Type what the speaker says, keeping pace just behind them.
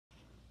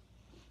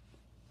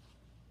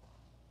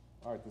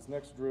All right, this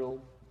next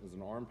drill is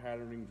an arm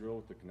patterning drill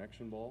with the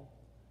connection ball.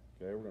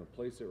 Okay, we're going to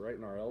place it right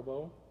in our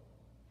elbow,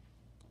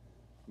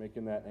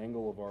 making that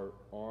angle of our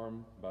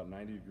arm about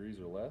 90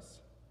 degrees or less.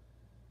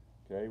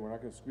 Okay, we're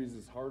not going to squeeze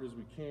as hard as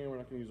we can. We're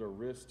not going to use our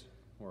wrist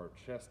or our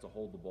chest to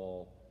hold the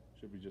ball. It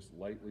should be just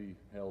lightly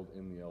held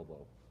in the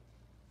elbow.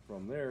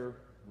 From there,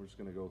 we're just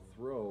going to go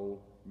throw,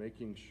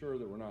 making sure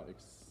that we're not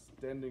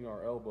extending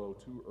our elbow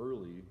too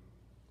early,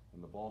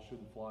 and the ball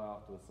shouldn't fly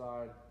off to the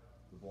side.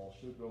 The ball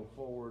should go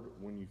forward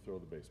when you throw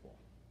the baseball.